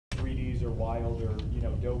A's or Wild or, you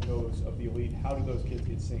know, Docos of the elite, how do those kids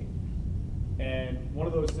get seen? And one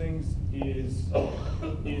of those things is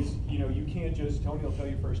you know, you can't just, Tony will tell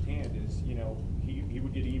you firsthand, is, you know, he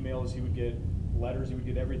would get emails, he would get letters, he would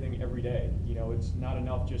get everything every day. You know, it's not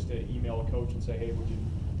enough just to email a coach and say, hey, would you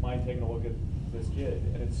mind taking a look at this kid?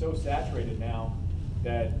 And it's so saturated now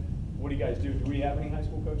that, what do you guys do? Do we have any high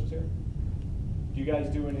school coaches here? Do you guys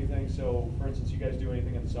do anything? So, for instance, you guys do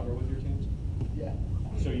anything in the summer with your teams? Yeah.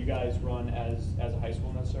 So you guys run as a high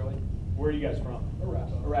school necessarily? Where are you guys from?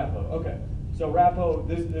 Arapahoe. Arapahoe, okay. So Arapahoe,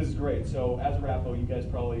 this is great. So as Arapahoe, you guys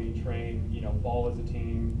probably train, you know, fall as a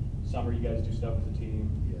team. Summer, you guys do stuff as a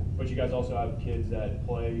team. Yeah. But you guys also have kids that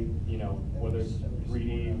play, you know, whether it's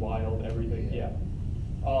 3D, Wild, everything, yeah.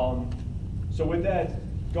 So with that,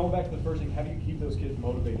 going back to the first thing, how do you keep those kids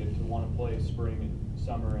motivated to want to play spring and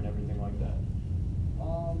summer and everything like that?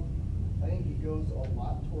 I think it goes a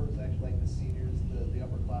lot towards actually like the seniors, the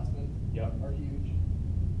upperclassmen are huge.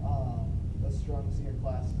 A strong senior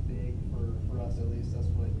class is big for us at least. That's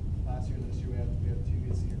what last year, this year we have 2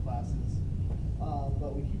 good senior classes.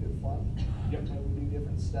 But we keep it fun. Yep. You know, we do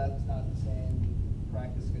different steps, not the same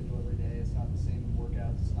practice schedule every day. It's not the same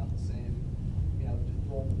workouts. It's not the same, you know, just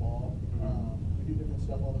throwing the ball. We do different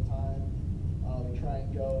stuff all the time. We try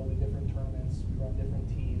and go to different tournaments. We run different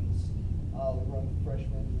teams. We run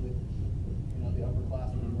freshmen with you know, the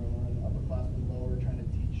upperclassmen. We run upperclassmen lower, trying to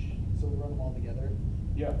teach. So we run them all together.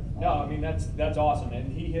 Yeah, no, I mean, that's awesome,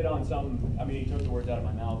 and he hit on some, I mean, he took the words out of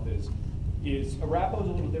my mouth, is Arapahoe's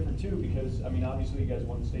a little different too, because, I mean, obviously you guys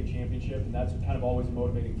won the state championship, and that's kind of always a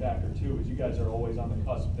motivating factor too, is you guys are always on the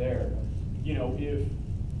cusp there. You know, if,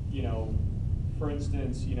 you know, for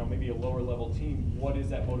instance, you know, maybe a lower level team, what is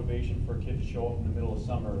that motivation for a kid to show up in the middle of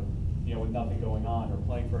summer, you know, with nothing going on, or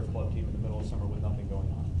playing for a club team in the middle of summer with nothing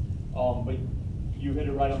going on? But you hit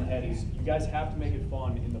it right on the head, is you guys have to make it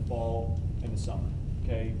fun in the fall and the summer.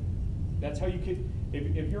 Okay, that's how you could,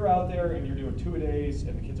 if you're out there and you're doing 2-a-days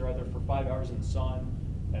and the kids are out there for 5 hours in the sun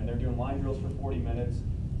and they're doing line drills for 40 minutes,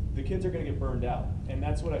 the kids are going to get burned out. And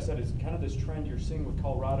that's what I said is kind of this trend you're seeing with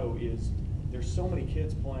Colorado is there's so many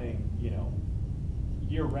kids playing, you know,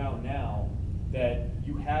 year round now that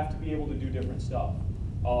you have to be able to do different stuff.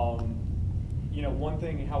 You know, one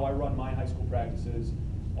thing, how I run my high school practices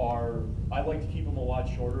are, I like to keep them a lot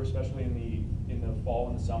shorter, especially in the fall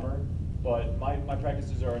and the summer. But my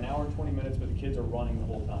practices are 1 hour and 20 minutes, but the kids are running the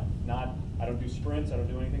whole time. I don't do sprints, I don't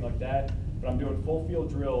do anything like that, but I'm doing full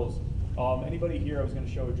field drills. Anybody here, I was going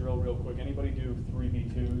to show a drill real quick. Anybody do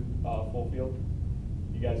 3v2 full field?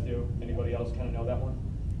 You guys do? Anybody else kind of know that one?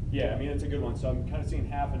 Yeah, I mean, it's a good one. So I'm kind of seeing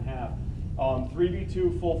half and half.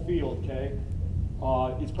 3v2 full field, okay?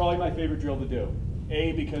 It's probably my favorite drill to do.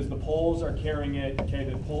 A, because the poles are carrying it, okay?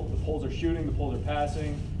 The poles are shooting, the poles are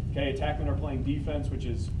passing. Okay, attackmen are playing defense, which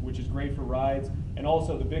is great for rides. And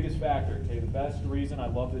also the biggest factor, okay, the best reason I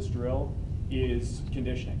love this drill is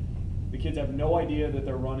conditioning. The kids have no idea that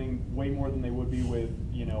they're running way more than they would be with,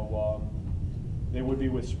 you know, they would be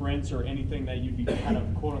with sprints or anything that you'd be kind of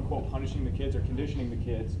quote unquote punishing the kids or conditioning the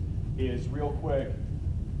kids. Is real quick,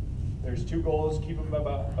 there's 2 goals, keep them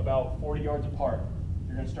about 40 yards apart.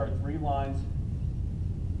 You're going to start 3 lines.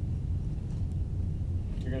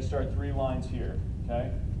 You're going to start 3 lines here,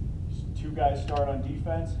 okay? 2 guys start on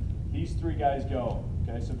defense, these 3 guys go.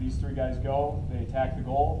 Okay, so these 3 guys go, they attack the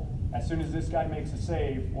goal. As soon as this guy makes a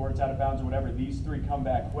save or it's out of bounds or whatever, these 3 come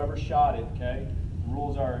back. Whoever shot it, okay? The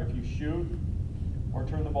rules are if you shoot or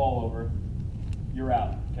turn the ball over, you're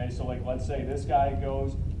out. Okay, so like let's say this guy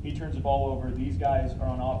goes, he turns the ball over, these guys are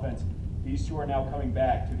on offense. These 2 are now coming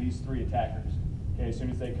back to these 3 attackers. Okay, as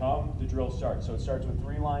soon as they come, the drill starts. So it starts with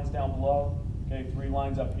 3 lines down below, okay, 3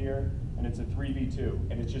 lines up here, and it's a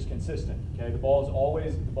 3v2, and it's just consistent. Okay, the ball is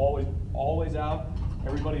always out.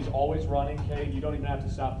 Everybody's always running. Okay, you don't even have to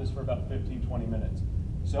stop this for about 15-20 minutes.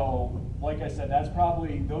 So, like I said, that's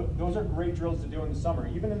probably those are great drills to do in the summer,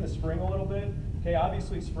 even in the spring a little bit. Okay,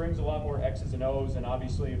 obviously spring's a lot more X's and O's, and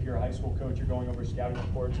obviously if you're a high school coach, you're going over scouting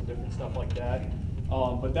reports and different stuff like that.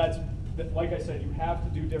 But that's, like I said, you have to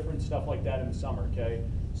do different stuff like that in the summer. Okay.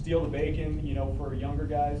 Steal the bacon, you know, for younger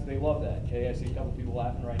guys, they love that. Okay, I see a couple people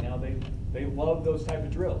laughing right now. They love those type of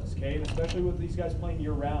drills. Okay, and especially with these guys playing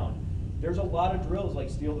year round, there's a lot of drills like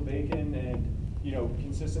steal the bacon and, you know,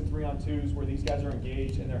 consistent 3-on-2s where these guys are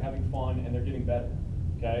engaged and they're having fun and they're getting better.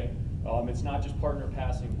 Okay, it's not just partner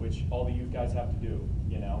passing, which all the youth guys have to do.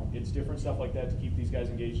 You know, it's different stuff like that to keep these guys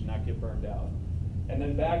engaged and not get burned out. And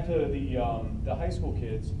then back to the high school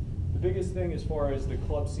kids. The biggest thing as far as the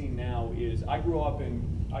club scene now is I grew up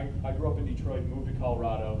in Detroit, moved to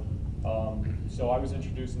Colorado, so I was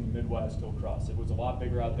introduced in the Midwest to lacrosse. It was a lot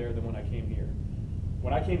bigger out there than when I came here.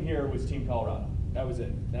 when I came here, it was Team Colorado. That was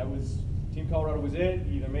it. Team Colorado was it.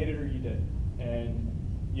 You either made it or you didn't. And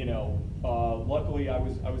luckily I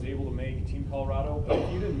was able to make Team Colorado. But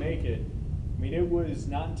if you didn't make it, I mean, it was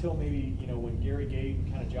not until maybe when Gary Gate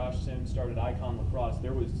and kind of Josh Sims started Icon Lacrosse.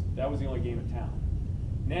 That was the only game in town.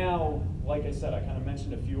 Now, like I said, I kind of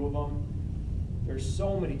mentioned a few of them. There's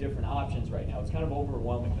so many different options right now. It's kind of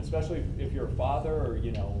overwhelming, especially if you're a father or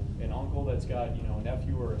an uncle that's got a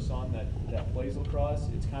nephew or a son that plays lacrosse.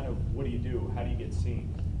 It's kind of, what do you do? How do you get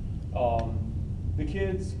seen? The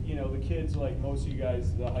kids like most of you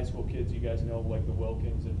guys, the high school kids, you guys know, like the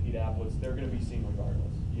Wilkins and Pete Applets, they're going to be seen regardless.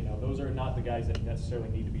 Those are not the guys that necessarily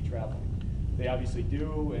need to be traveling. They obviously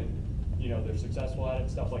do, and they're successful at it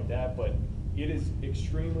and stuff like that. But it is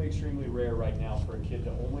extremely, extremely rare right now for a kid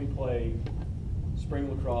to only play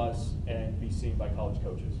spring lacrosse and be seen by college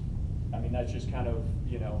coaches. I mean, that's just kind of,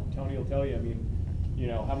 Tony will tell you, I mean,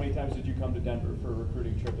 how many times did you come to Denver for a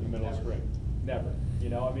recruiting trip in the middle of spring? Never.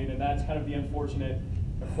 I mean, and that's kind of the unfortunate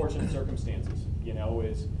circumstances,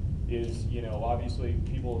 obviously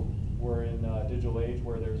people were in a digital age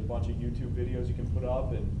where there's a bunch of YouTube videos you can put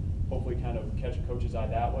up and hopefully kind of catch a coach's eye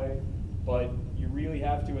that way. But you really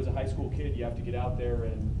have to, as a high school kid, you have to get out there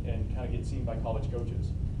and kind of get seen by college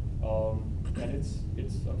coaches. And it's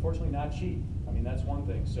unfortunately not cheap. I mean, that's one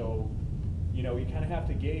thing. So, you kind of have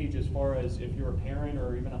to gauge as far as if you're a parent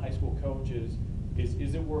or even a high school coach is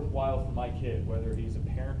it worthwhile for my kid, whether he's a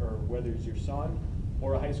parent or whether it's your son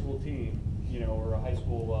or a high school team, or a high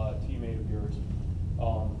school teammate of yours.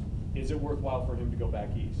 Is it worthwhile for him to go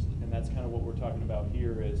back east? And that's kind of what we're talking about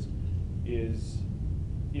here is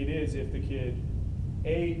if the kid,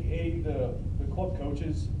 the club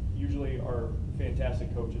coaches usually are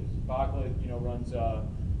fantastic coaches. Bachlet, runs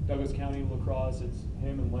Douglas County Lacrosse. It's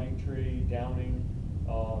him and Langtree, Downing,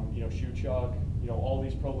 Shuchuk, all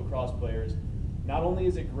these pro lacrosse players. Not only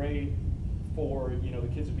is it great for the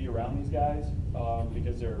kids to be around these guys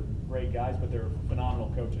because they're great guys, but they're phenomenal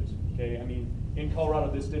coaches. Okay, I mean, in Colorado,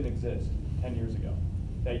 this didn't exist 10 years ago.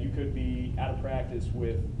 That you could be out of practice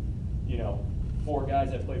with 4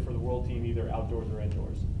 guys that play for the world team, either outdoors or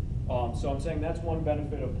indoors. So I'm saying that's one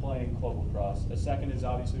benefit of playing club lacrosse. A second is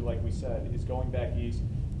obviously, like we said, is going back east.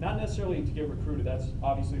 Not necessarily to get recruited, that's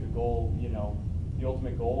obviously the goal, the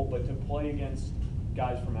ultimate goal, but to play against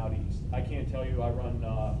guys from out east. I can't tell you, I run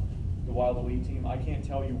the Wild Elite team, I can't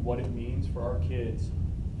tell you what it means for our kids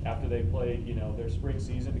after they play, their spring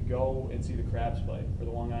season to go and see the Crabs play or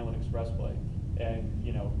the Long Island Express play. And,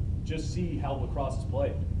 just see how lacrosse is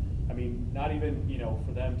played. I mean, not even,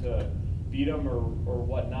 for them to beat them or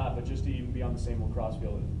whatnot, but just to even be on the same lacrosse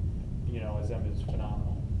field, as them is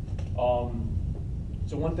phenomenal.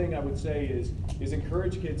 So one thing I would say is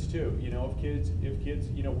encourage kids too. If kids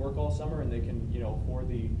work all summer and they can afford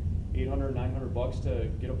the $800, $900 to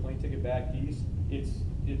get a plane ticket back east,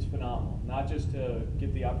 it's phenomenal. Not just to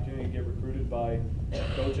get the opportunity to get recruited by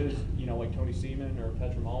coaches, like Tony Seaman or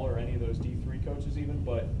Petra Muller or any of those D3 coaches even,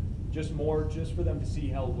 but just for them to see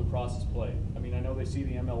how lacrosse is played. I mean, I know they see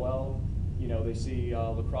the MLL, they see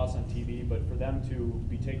lacrosse on TV, but for them to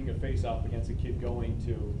be taking a face-off against a kid going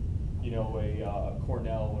to, a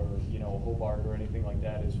Cornell or, a Hobart or anything like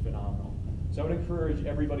that is phenomenal. So I would encourage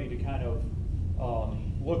everybody to kind of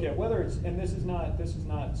look at whether it's, and this is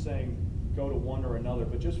not saying go to one or another,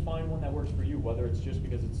 but just find one that works for you, whether it's just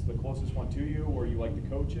because it's the closest one to you or you like the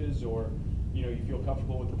coaches or, you feel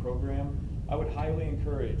comfortable with the program. I would highly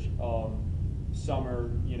encourage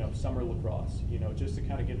summer lacrosse, just to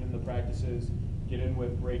kind of get in the practices, get in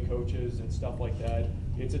with great coaches and stuff like that.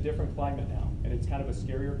 It's a different climate now, and it's kind of a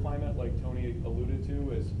scarier climate, like Tony alluded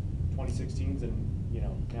to, as 2016s and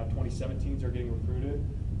now 2017s are getting recruited.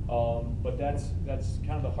 But that's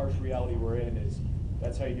kind of the harsh reality we're in. Is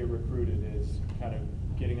that's how you get recruited, is kind of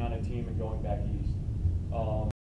getting on a team and going back east.